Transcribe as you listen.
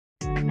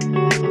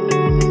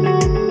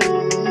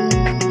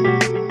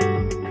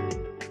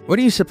What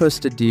are you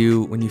supposed to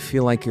do when you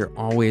feel like you're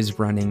always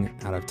running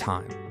out of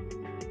time?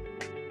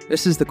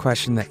 This is the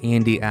question that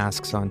Andy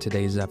asks on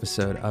today's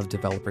episode of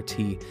Developer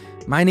Tea.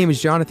 My name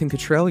is Jonathan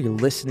Cottrell. You're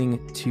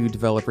listening to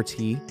Developer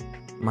Tea.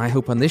 My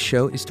hope on this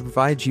show is to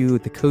provide you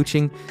with the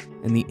coaching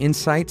and the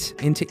insights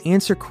and to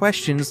answer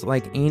questions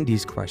like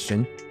Andy's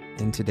question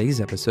in today's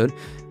episode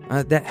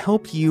that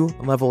help you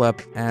level up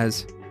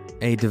as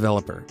a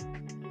developer.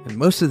 And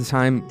most of the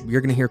time,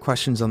 you're going to hear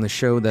questions on the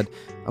show that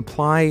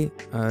apply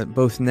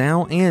both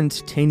now and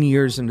 10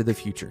 years into the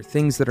future.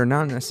 Things that are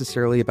not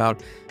necessarily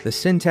about the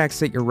syntax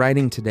that you're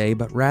writing today,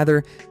 but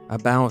rather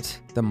about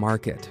the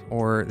market,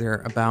 or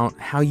they're about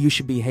how you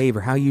should behave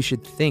or how you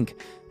should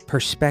think,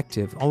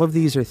 perspective. All of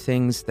these are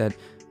things that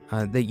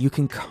you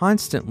can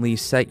constantly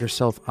set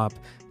yourself up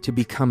to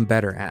become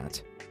better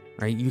at.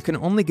 Right? You can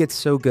only get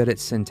so good at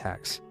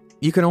syntax.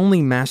 You can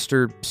only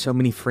master so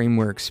many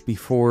frameworks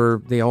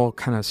before they all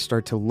kind of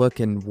start to look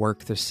and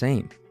work the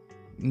same.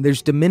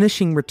 There's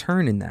diminishing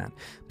return in that,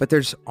 but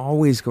there's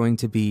always going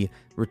to be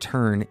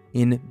return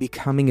in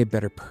becoming a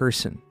better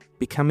person,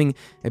 becoming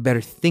a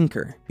better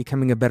thinker,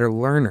 becoming a better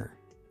learner,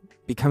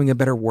 becoming a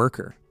better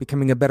worker,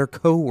 becoming a better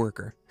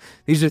co-worker.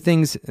 These are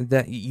things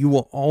that you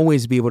will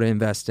always be able to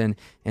invest in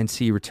and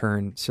see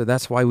return. So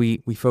that's why we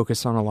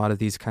focus on a lot of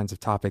these kinds of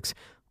topics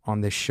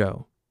on this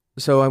show.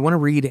 So I want to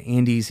read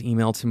Andy's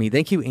email to me.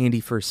 Thank you, Andy,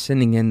 for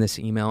sending in this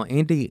email.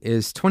 Andy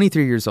is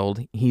 23 years old.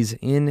 He's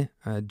in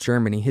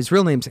Germany. His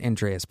real name's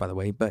Andreas, by the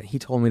way, but he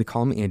told me to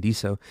call him Andy,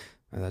 so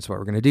that's what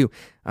we're going to do.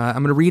 I'm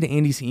going to read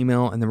Andy's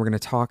email, and then we're going to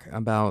talk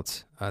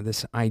about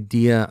this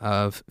idea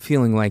of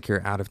feeling like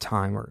you're out of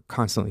time or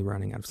constantly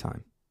running out of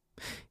time.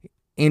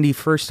 Andy,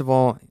 first of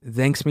all,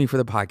 thanks me for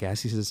the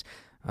podcast. He says,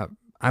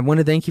 I want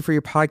to thank you for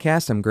your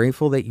podcast. I'm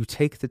grateful that you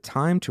take the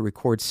time to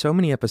record so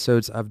many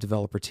episodes of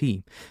Developer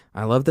Tea.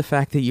 I love the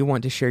fact that you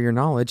want to share your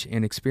knowledge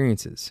and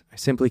experiences. I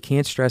simply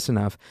can't stress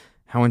enough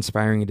how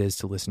inspiring it is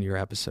to listen to your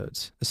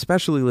episodes.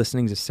 Especially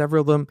listening to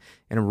several of them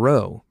in a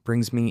row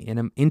brings me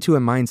into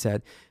a mindset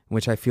in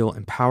which I feel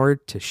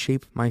empowered to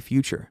shape my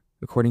future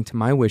according to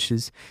my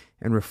wishes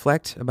and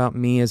reflect about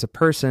me as a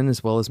person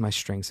as well as my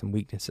strengths and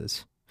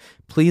weaknesses.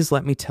 Please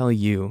let me tell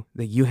you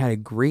that you had a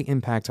great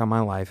impact on my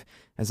life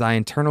as I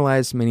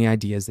internalized many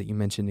ideas that you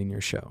mentioned in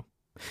your show.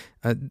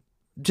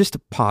 Just to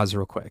pause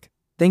real quick.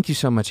 Thank you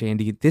so much,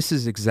 Andy. This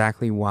is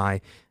exactly why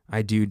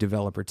I do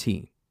Developer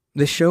Tea.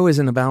 This show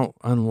isn't about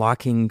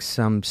unlocking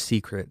some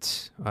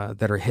secrets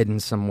that are hidden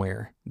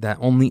somewhere that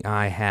only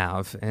I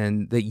have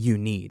and that you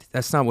need.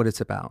 That's not what it's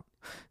about.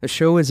 The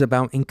show is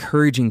about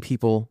encouraging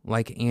people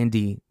like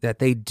Andy that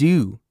they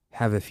do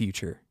have a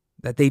future,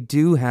 that they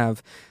do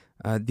have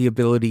the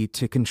ability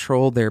to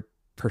control their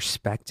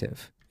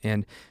perspective.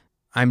 And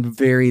I'm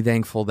very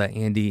thankful that,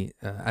 Andy,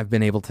 I've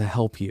been able to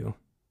help you.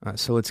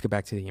 So let's get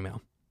back to the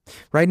email.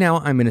 Right now,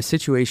 I'm in a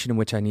situation in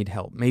which I need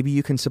help. Maybe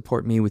you can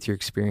support me with your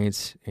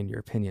experience and your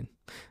opinion.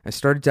 I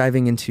started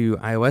diving into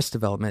iOS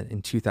development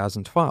in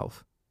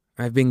 2012.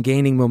 I've been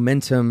gaining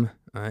momentum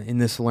in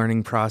this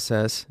learning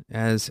process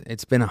as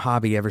it's been a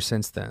hobby ever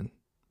since then.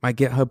 My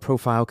GitHub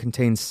profile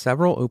contains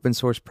several open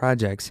source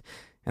projects,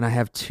 and I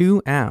have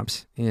 2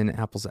 apps in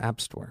Apple's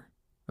App Store.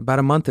 About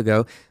a month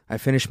ago, I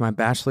finished my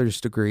bachelor's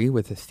degree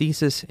with a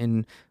thesis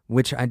in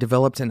which I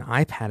developed an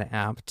iPad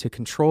app to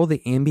control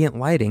the ambient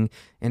lighting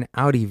in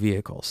Audi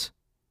vehicles.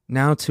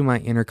 Now to my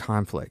inner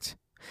conflict.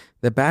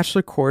 The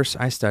bachelor course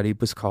I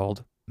studied was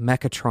called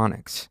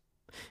Mechatronics.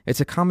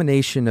 It's a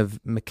combination of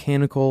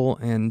mechanical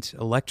and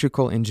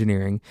electrical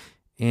engineering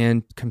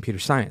and computer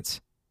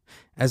science.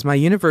 As my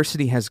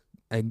university has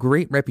a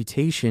great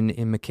reputation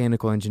in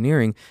mechanical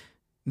engineering,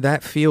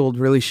 that field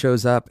really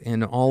shows up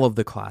in all of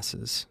the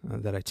classes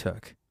that I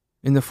took.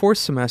 In the 4th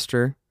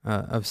semester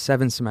of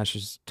 7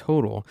 semesters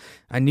total,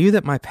 I knew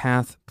that my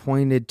path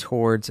pointed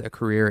towards a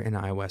career in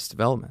iOS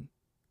development.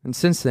 And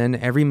since then,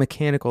 every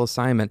mechanical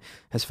assignment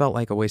has felt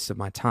like a waste of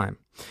my time.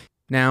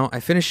 Now, I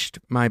finished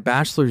my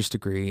bachelor's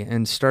degree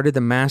and started the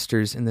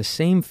master's in the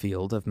same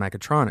field of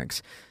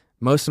mechatronics.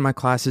 Most of my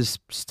classes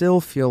still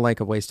feel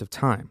like a waste of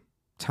time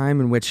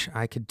in which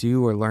I could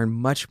do or learn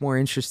much more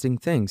interesting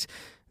things.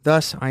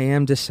 Thus, I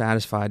am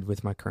dissatisfied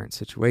with my current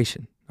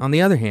situation. On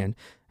the other hand,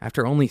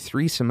 after only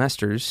 3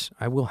 semesters,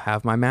 I will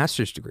have my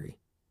master's degree.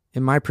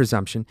 In my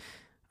presumption,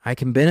 I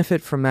can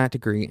benefit from that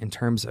degree in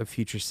terms of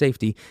future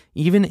safety,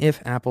 even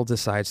if Apple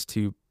decides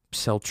to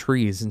sell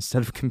trees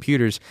instead of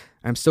computers.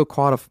 I'm still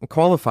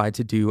qualified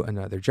to do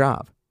another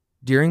job.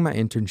 During my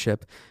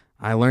internship,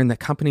 I learned that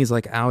companies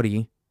like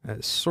Audi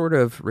sort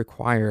of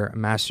require a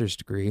master's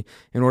degree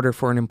in order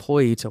for an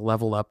employee to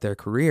level up their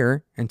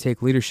career and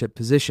take leadership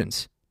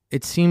positions.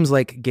 It seems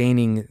like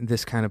gaining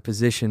this kind of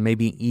position may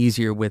be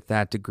easier with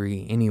that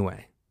degree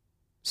anyway.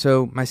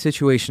 So my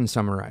situation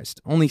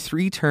summarized. Only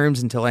 3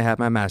 terms until I have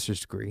my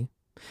master's degree,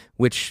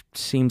 which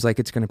seems like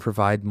it's going to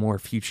provide more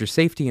future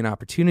safety and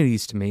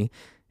opportunities to me,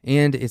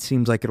 and it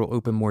seems like it'll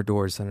open more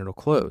doors than it'll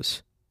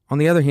close. On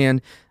the other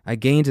hand, I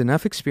gained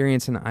enough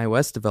experience in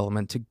iOS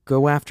development to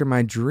go after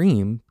my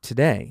dream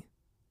today.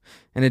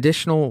 An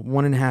additional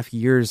 1.5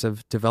 years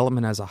of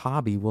development as a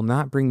hobby will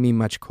not bring me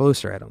much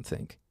closer, I don't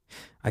think.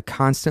 I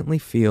constantly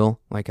feel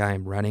like I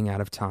am running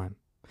out of time.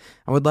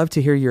 I would love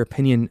to hear your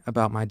opinion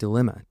about my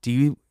dilemma. Do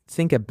you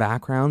think a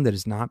background that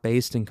is not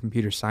based in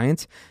computer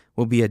science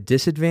will be a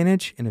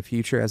disadvantage in the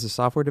future as a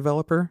software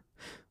developer?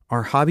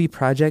 Are hobby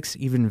projects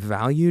even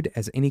valued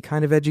as any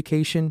kind of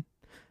education?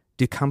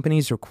 Do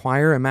companies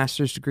require a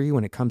master's degree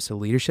when it comes to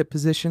leadership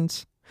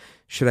positions?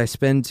 Should I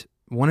spend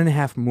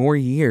 1.5 more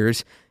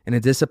years in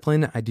a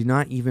discipline I do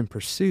not even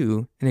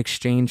pursue in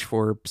exchange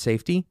for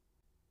safety?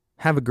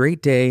 Have a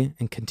great day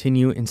and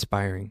continue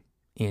inspiring.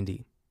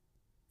 Andy.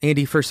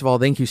 Andy, first of all,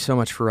 thank you so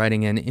much for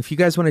writing in. If you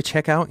guys want to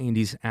check out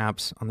Andy's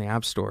apps on the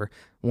App Store,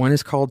 one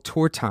is called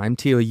Tour Time,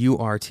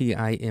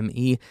 Tourtime,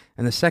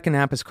 and the second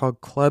app is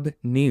called Club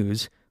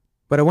News.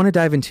 But I want to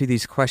dive into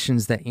these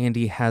questions that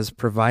Andy has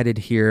provided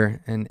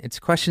here, and it's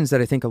questions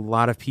that I think a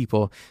lot of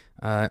people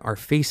are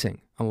facing.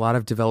 A lot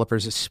of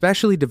developers,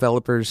 especially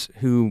developers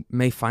who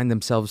may find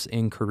themselves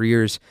in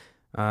careers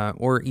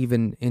or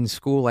even in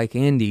school like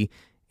Andy,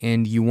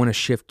 and you want to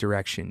shift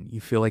direction.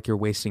 You feel like you're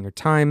wasting your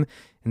time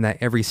and that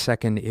every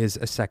second is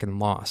a second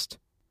lost.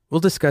 We'll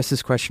discuss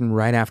this question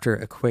right after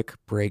a quick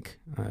break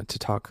to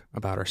talk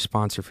about our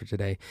sponsor for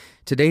today.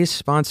 Today's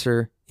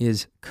sponsor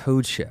is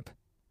CodeShip.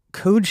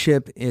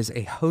 CodeShip is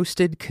a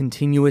hosted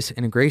continuous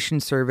integration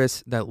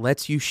service that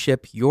lets you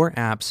ship your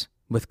apps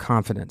with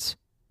confidence.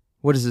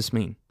 What does this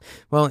mean?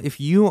 Well, if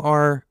you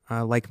are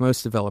like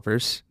most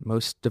developers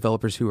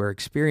who are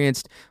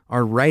experienced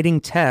are writing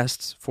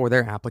tests for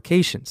their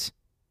applications.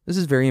 This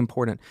is very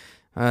important.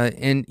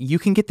 And you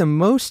can get the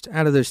most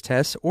out of those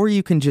tests, or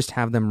you can just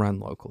have them run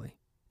locally.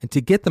 And to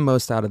get the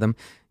most out of them,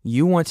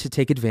 you want to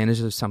take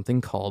advantage of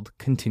something called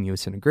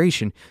continuous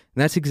integration.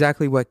 And that's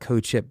exactly what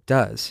CodeShip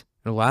does.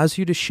 It allows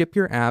you to ship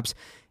your apps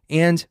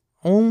and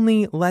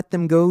only let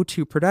them go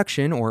to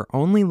production or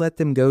only let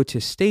them go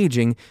to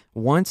staging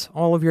once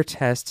all of your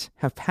tests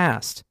have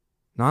passed.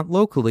 Not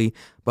locally,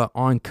 but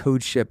on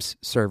CodeShip's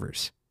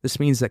servers. This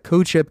means that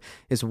CodeShip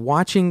is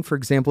watching, for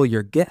example,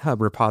 your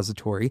GitHub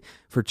repository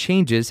for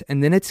changes,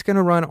 and then it's going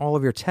to run all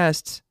of your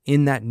tests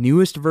in that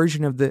newest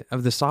version of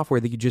the software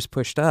that you just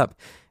pushed up.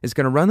 It's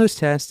going to run those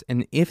tests,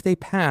 and if they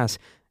pass,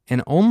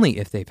 and only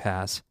if they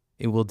pass,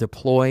 it will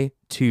deploy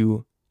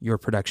to your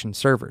production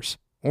servers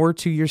or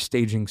to your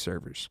staging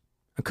servers.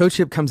 A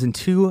CodeShip comes in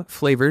two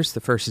flavors. The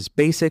first is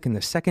basic, and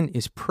the second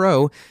is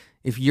pro.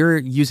 If you're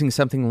using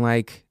something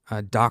like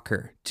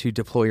Docker to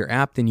deploy your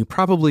app, then you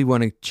probably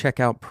want to check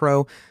out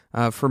Pro.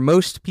 For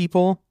most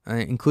people,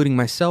 including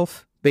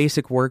myself,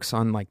 Basic works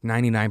on like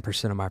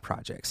 99% of my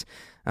projects.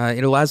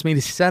 It allows me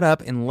to set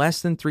up in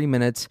less than 3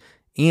 minutes.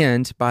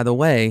 And by the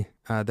way,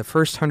 the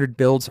first 100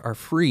 builds are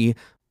free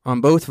on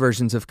both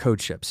versions of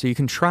CodeShip. So you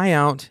can try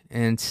out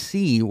and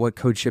see what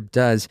CodeShip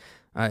does.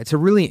 It's a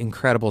really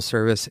incredible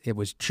service. It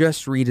was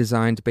just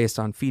redesigned based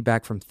on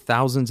feedback from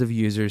thousands of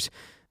users.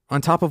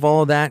 On top of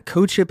all of that,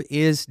 CodeShip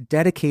is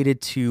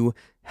dedicated to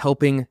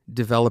helping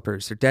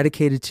developers. They're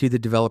dedicated to the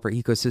developer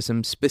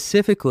ecosystem.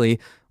 Specifically,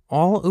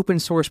 all open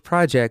source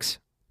projects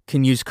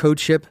can use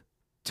CodeShip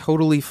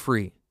totally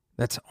free.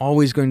 That's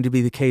always going to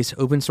be the case.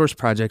 Open source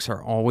projects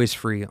are always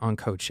free on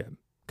CodeShip.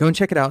 Go and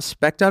check it out,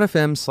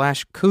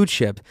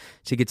 spec.fm/CodeShip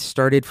to get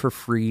started for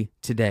free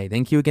today.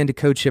 Thank you again to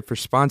CodeShip for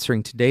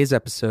sponsoring today's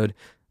episode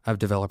of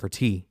Developer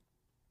Tea.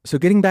 So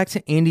getting back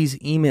to Andy's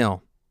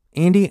email,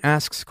 Andy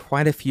asks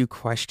quite a few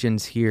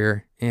questions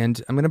here,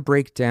 and I'm going to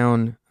break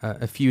down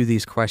a few of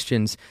these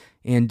questions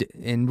and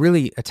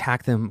really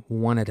attack them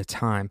one at a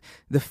time.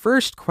 The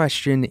first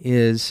question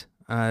is,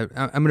 I'm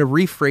going to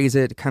rephrase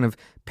it, kind of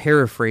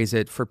paraphrase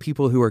it for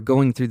people who are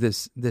going through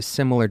this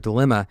similar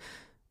dilemma,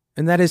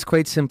 and that is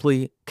quite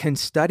simply, can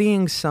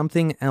studying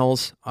something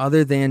else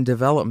other than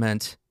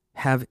development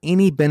have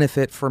any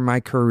benefit for my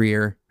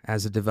career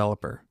as a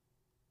developer?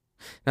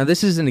 Now,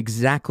 this isn't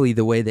exactly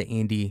the way that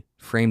Andy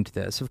framed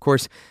this. Of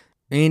course,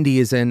 Andy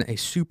is in a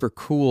super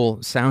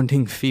cool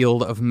sounding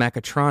field of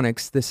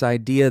mechatronics, this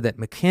idea that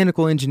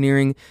mechanical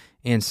engineering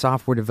and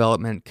software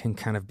development can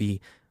kind of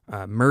be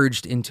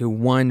merged into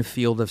one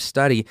field of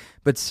study.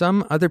 But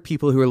some other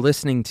people who are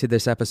listening to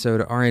this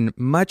episode are in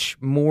much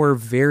more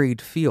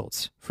varied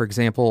fields. For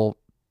example,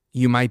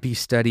 you might be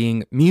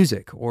studying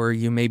music, or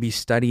you may be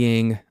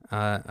studying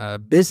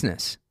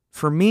business.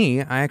 For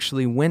me, I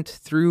actually went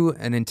through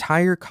an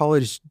entire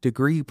college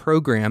degree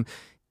program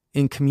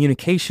in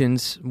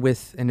communications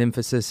with an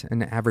emphasis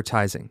in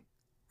advertising.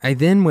 I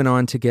then went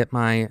on to get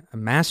my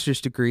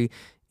master's degree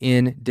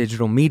in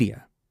digital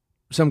media.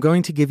 So I'm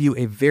going to give you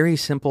a very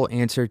simple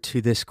answer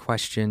to this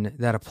question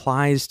that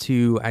applies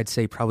to, I'd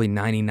say, probably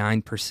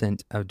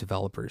 99% of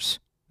developers.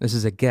 This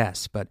is a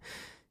guess, but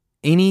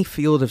any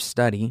field of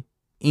study,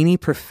 any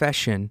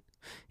profession,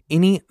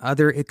 any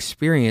other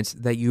experience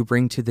that you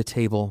bring to the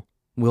table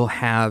will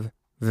have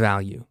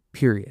value,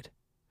 period.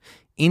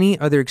 Any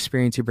other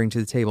experience you bring to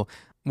the table,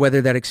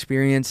 whether that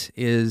experience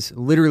is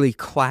literally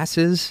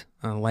classes,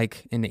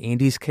 like in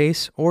Andy's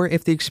case, or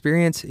if the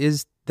experience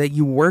is that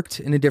you worked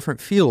in a different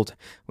field.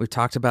 We've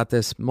talked about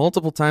this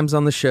multiple times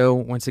on the show.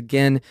 Once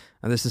again,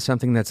 this is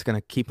something that's going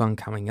to keep on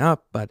coming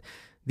up, but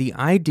the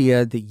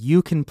idea that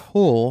you can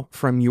pull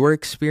from your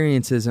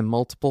experiences in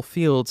multiple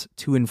fields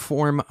to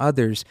inform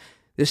others,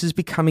 this is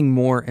becoming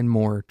more and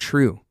more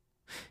true.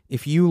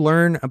 If you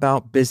learn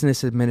about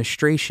business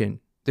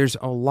administration, there's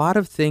a lot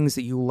of things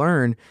that you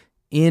learn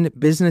in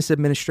business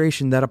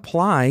administration that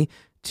apply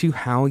to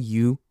how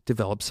you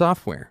develop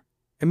software.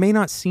 It may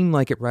not seem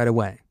like it right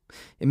away.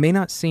 It may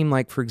not seem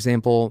like, for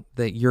example,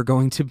 that you're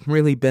going to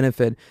really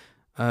benefit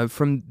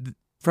from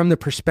the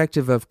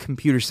perspective of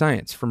computer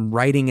science, from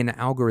writing an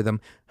algorithm.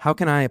 How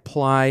can I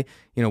apply,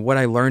 what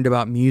I learned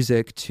about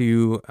music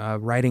to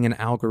writing an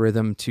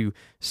algorithm to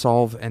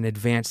solve an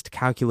advanced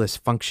calculus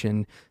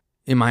function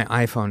in my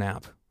iPhone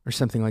app or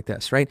something like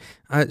this, right?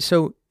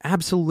 So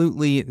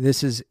absolutely,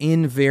 this is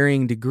in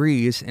varying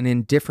degrees and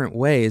in different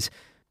ways.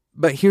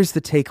 But here's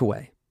the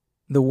takeaway.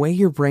 The way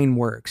your brain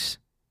works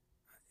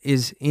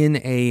is in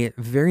a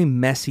very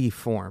messy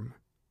form.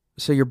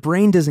 So your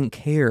brain doesn't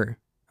care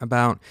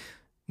about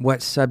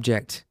what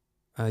subject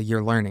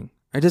you're learning.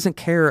 It doesn't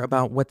care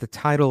about what the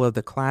title of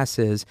the class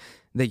is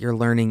that you're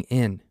learning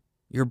in.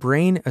 Your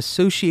brain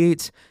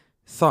associates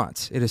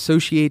thoughts. It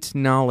associates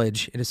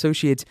knowledge. It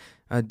associates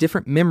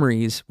different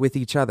memories with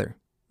each other.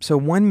 So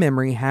one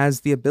memory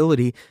has the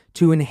ability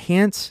to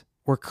enhance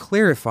or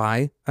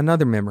clarify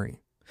another memory.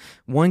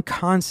 One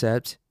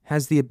concept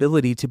has the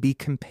ability to be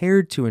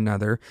compared to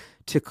another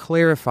to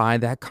clarify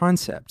that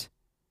concept.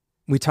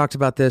 We talked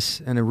about this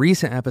in a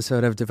recent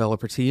episode of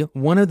Developer Tea.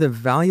 One of the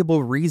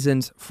valuable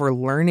reasons for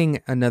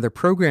learning another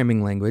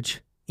programming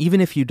language,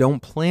 even if you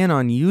don't plan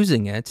on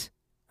using it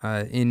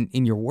in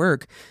your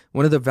work,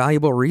 one of the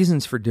valuable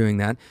reasons for doing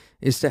that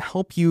is to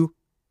help you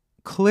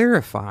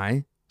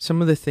clarify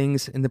some of the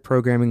things in the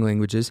programming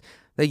languages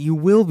that you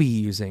will be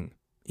using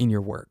in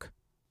your work.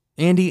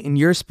 Andy, in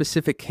your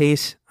specific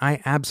case,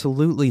 I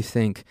absolutely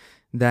think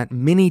that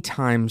many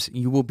times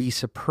you will be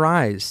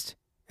surprised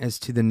as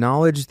to the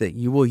knowledge that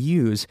you will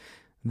use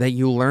that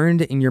you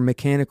learned in your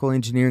mechanical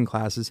engineering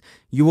classes.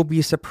 You will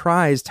be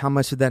surprised how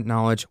much of that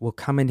knowledge will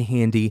come in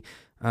handy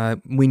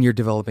when you're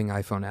developing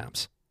iPhone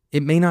apps.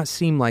 It may not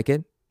seem like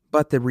it,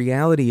 but the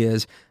reality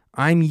is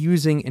I'm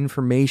using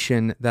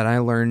information that I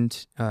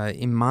learned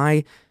in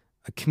my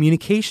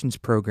communications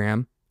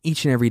program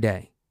each and every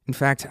day. In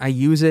fact, I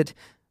use it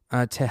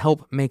to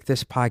help make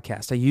this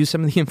podcast. I use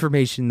some of the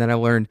information that I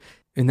learned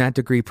in that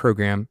degree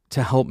program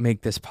to help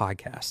make this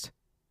podcast.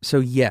 So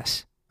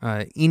yes,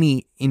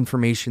 any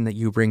information that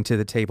you bring to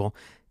the table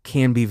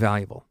can be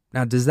valuable.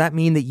 Now, does that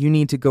mean that you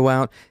need to go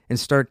out and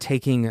start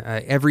taking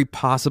every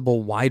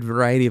possible wide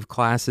variety of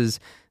classes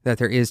that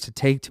there is to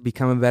take to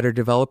become a better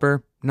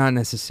developer? Not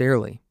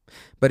necessarily.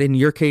 But in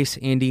your case,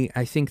 Andy,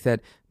 I think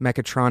that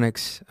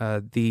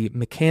Mechatronics, the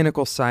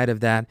mechanical side of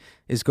that,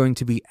 is going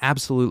to be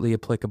absolutely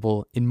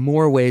applicable in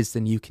more ways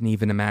than you can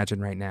even imagine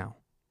right now.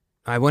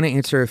 I want to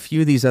answer a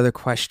few of these other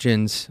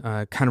questions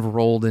kind of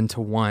rolled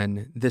into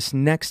one. This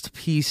next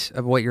piece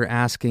of what you're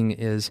asking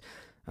is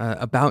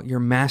about your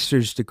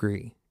master's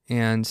degree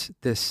and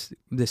this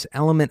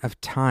element of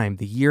time,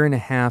 the year and a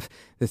half,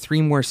 the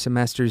 3 more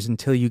semesters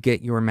until you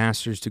get your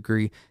master's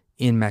degree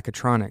in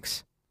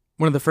mechatronics.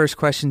 One of the first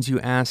questions you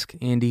ask,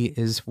 Andy,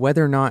 is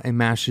whether or not a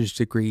master's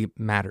degree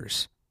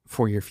matters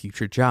for your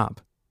future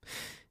job.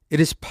 It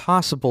is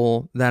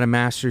possible that a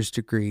master's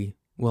degree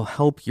will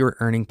help your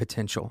earning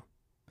potential.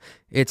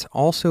 It's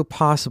also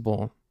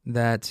possible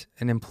that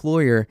an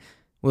employer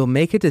will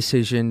make a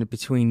decision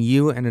between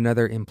you and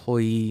another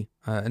employee,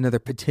 another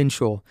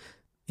potential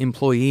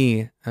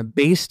employee,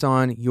 based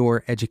on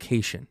your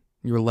education,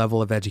 your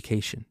level of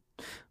education.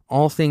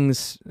 All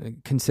things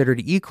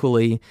considered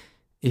equally,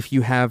 if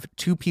you have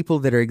 2 people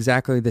that are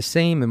exactly the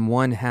same and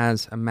one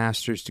has a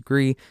master's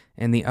degree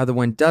and the other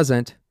one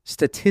doesn't,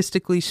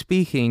 statistically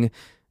speaking,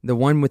 the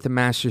one with the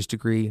master's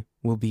degree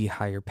will be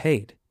higher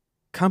paid.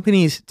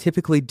 Companies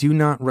typically do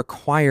not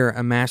require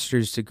a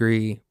master's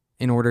degree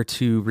in order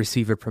to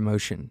receive a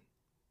promotion.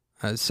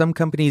 Some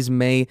companies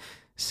may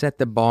set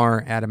the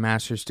bar at a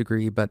master's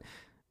degree, but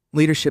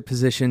leadership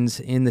positions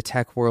in the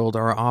tech world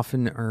are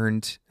often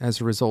earned as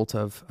a result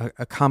of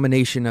a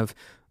combination of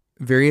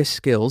various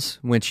skills,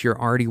 which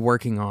you're already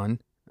working on,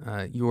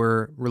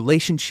 your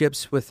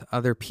relationships with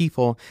other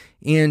people,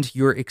 and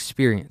your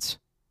experience,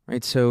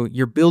 right? So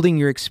you're building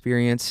your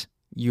experience,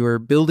 you're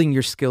building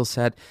your skill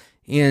set,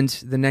 and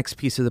the next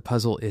piece of the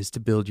puzzle is to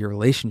build your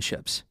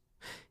relationships.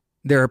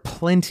 There are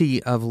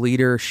plenty of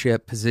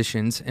leadership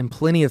positions and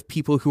plenty of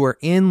people who are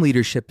in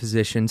leadership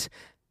positions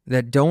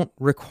that don't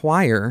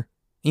require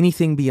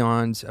anything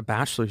beyond a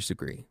bachelor's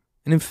degree.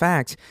 And in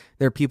fact,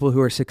 there are people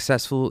who are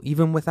successful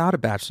even without a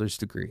bachelor's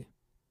degree.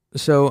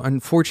 So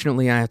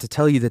unfortunately, I have to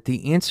tell you that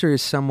the answer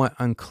is somewhat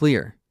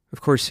unclear. Of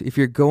course, if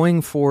you're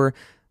going for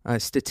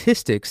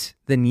statistics,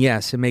 then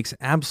yes, it makes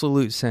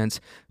absolute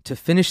sense to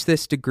finish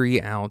this degree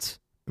out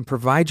and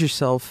provide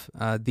yourself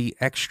the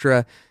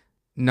extra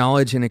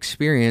knowledge and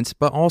experience,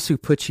 but also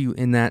put you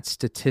in that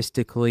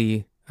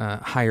statistically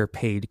higher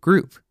paid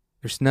group.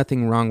 There's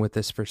nothing wrong with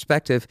this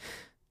perspective.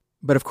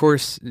 But of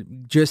course,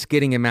 just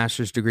getting a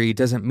master's degree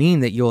doesn't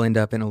mean that you'll end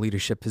up in a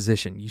leadership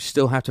position. You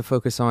still have to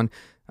focus on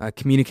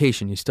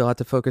communication. You still have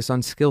to focus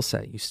on skill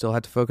set. You still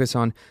have to focus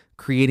on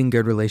creating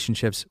good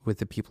relationships with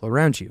the people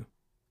around you.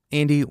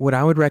 Andy, what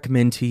I would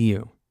recommend to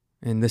you,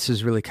 and this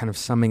is really kind of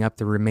summing up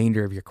the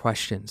remainder of your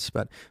questions,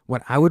 but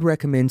what I would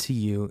recommend to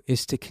you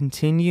is to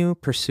continue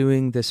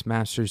pursuing this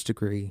master's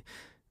degree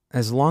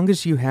as long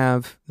as you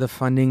have the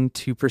funding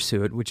to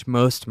pursue it, which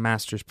most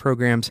master's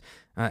programs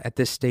at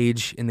this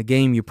stage in the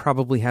game, you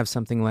probably have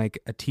something like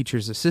a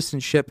teacher's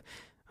assistantship,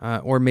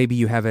 or maybe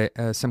you have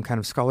some kind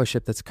of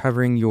scholarship that's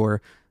covering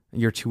your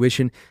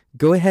tuition.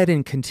 Go ahead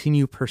and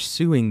continue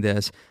pursuing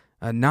this,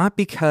 not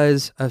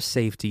because of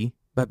safety,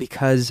 but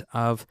because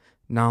of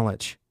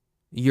knowledge.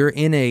 You're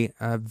in a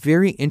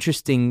very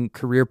interesting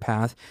career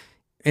path,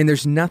 and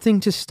there's nothing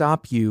to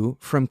stop you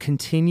from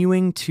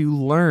continuing to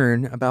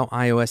learn about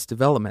iOS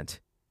development,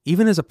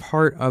 even as a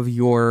part of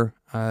your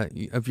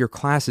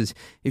classes.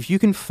 If you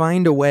can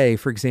find a way,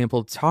 for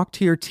example, talk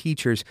to your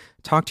teachers,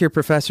 talk to your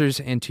professors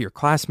and to your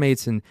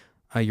classmates and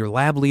your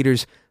lab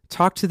leaders,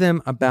 talk to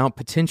them about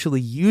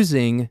potentially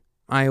using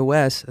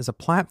iOS as a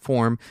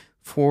platform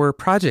for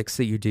projects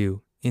that you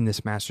do in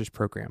this master's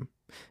program.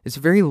 It's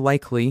very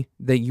likely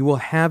that you will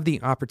have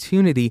the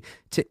opportunity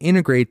to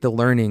integrate the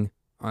learning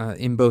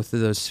in both of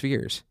those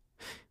spheres.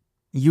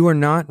 You are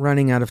not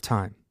running out of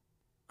time.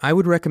 I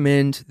would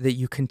recommend that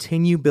you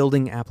continue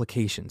building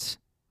applications,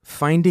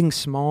 finding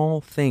small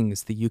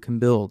things that you can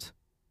build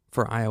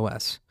for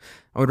iOS.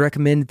 I would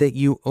recommend that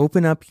you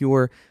open up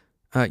your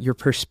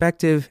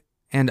perspective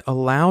and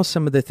allow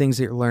some of the things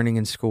that you're learning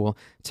in school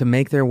to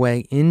make their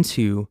way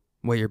into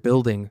what you're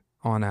building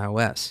on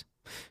iOS.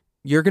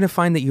 You're going to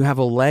find that you have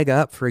a leg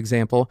up, for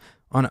example,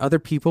 on other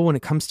people when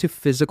it comes to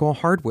physical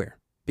hardware,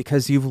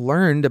 because you've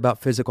learned about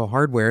physical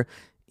hardware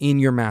in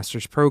your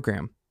master's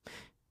program.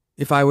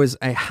 If I was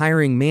a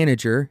hiring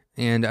manager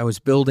and I was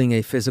building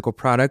a physical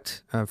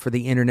product for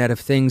the Internet of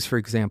Things, for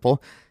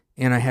example,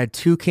 and I had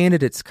two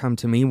candidates come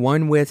to me,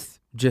 one with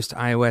just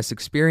iOS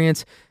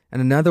experience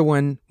and another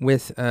one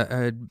with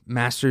a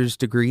master's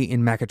degree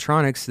in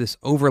mechatronics, this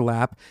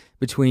overlap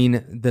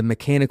between the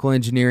mechanical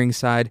engineering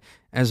side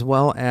as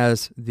well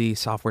as the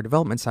software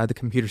development side, the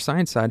computer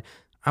science side,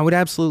 I would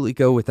absolutely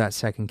go with that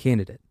second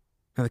candidate.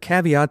 Now, the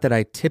caveat that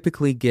I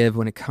typically give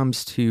when it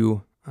comes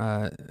to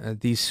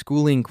these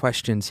schooling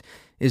questions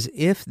is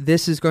if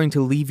this is going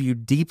to leave you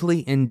deeply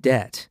in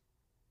debt,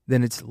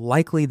 then it's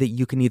likely that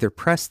you can either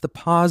press the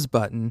pause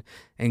button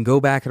and go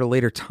back at a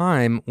later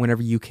time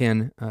whenever you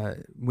can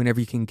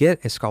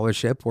get a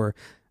scholarship or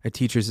a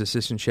teacher's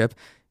assistantship.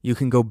 You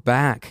can go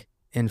back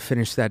and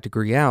finish that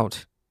degree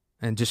out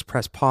and just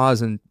press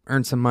pause and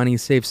earn some money,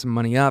 save some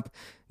money up,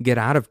 get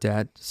out of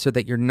debt so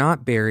that you're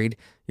not buried,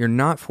 you're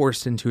not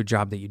forced into a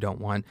job that you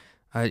don't want.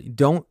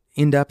 Don't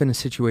end up in a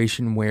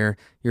situation where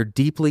you're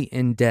deeply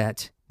in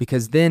debt,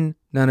 because then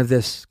none of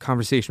this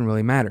conversation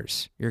really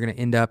matters. You're going to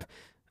end up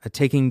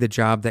taking the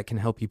job that can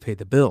help you pay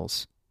the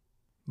bills.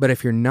 But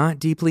if you're not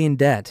deeply in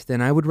debt,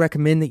 then I would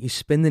recommend that you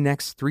spend the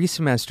next 3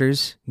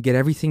 semesters, get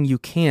everything you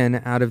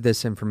can out of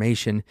this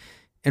information,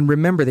 and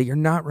remember that you're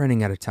not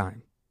running out of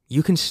time.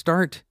 You can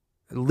start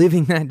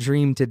living that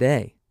dream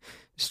today.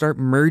 Start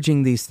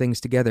merging these things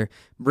together.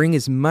 Bring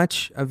as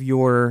much of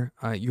your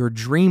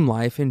dream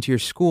life into your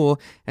school,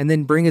 and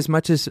then bring as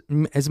much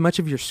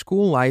of your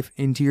school life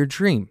into your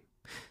dream.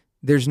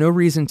 There's no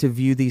reason to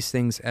view these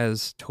things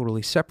as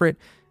totally separate.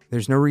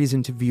 There's no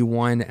reason to view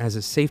one as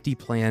a safety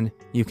plan.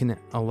 You can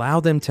allow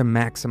them to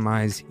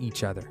maximize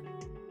each other.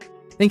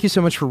 Thank you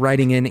so much for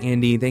writing in,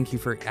 Andy. Thank you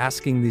for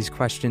asking these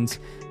questions.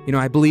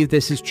 I believe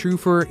this is true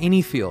for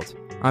any field.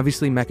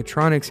 Obviously,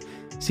 mechatronics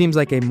seems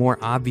like a more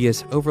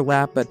obvious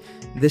overlap, but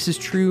this is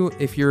true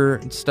if you're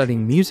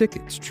studying music.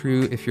 It's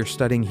true if you're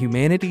studying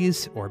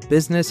humanities or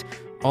business.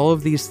 All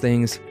of these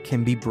things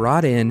can be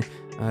brought in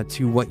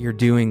to what you're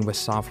doing with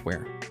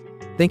software.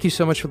 Thank you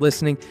so much for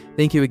listening.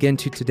 Thank you again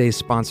to today's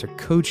sponsor,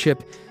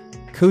 CodeShip.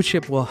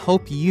 CodeShip will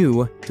help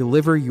you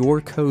deliver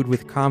your code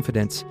with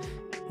confidence.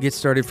 Get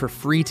started for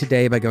free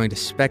today by going to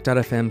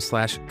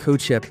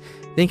spec.fm/CodeShip.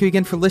 Thank you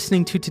again for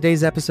listening to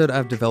today's episode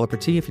of Developer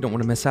Tea. If you don't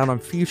want to miss out on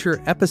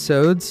future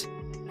episodes,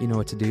 you know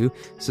what to do.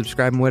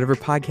 Subscribe in whatever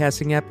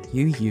podcasting app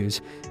you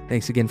use.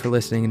 Thanks again for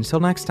listening.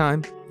 Until next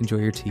time, enjoy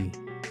your tea.